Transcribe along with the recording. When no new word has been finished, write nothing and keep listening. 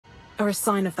are a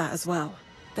sign of that as well.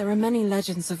 There are many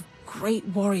legends of great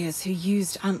warriors who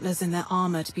used antlers in their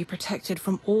armor to be protected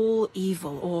from all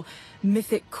evil, or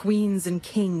mythic queens and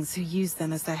kings who used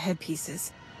them as their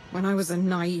headpieces. When I was a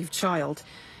naive child,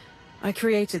 I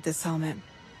created this helmet,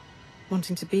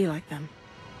 wanting to be like them.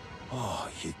 Oh,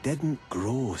 you didn't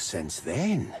grow since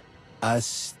then.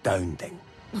 Astounding.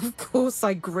 Of course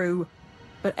I grew.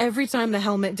 But every time the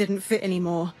helmet didn't fit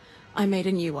anymore, I made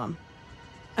a new one.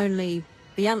 Only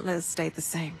the antlers stayed the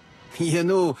same. You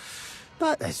know,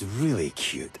 that is really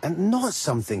cute, and not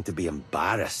something to be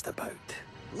embarrassed about.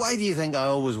 Why do you think I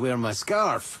always wear my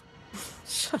scarf?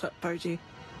 Shut up, Boji.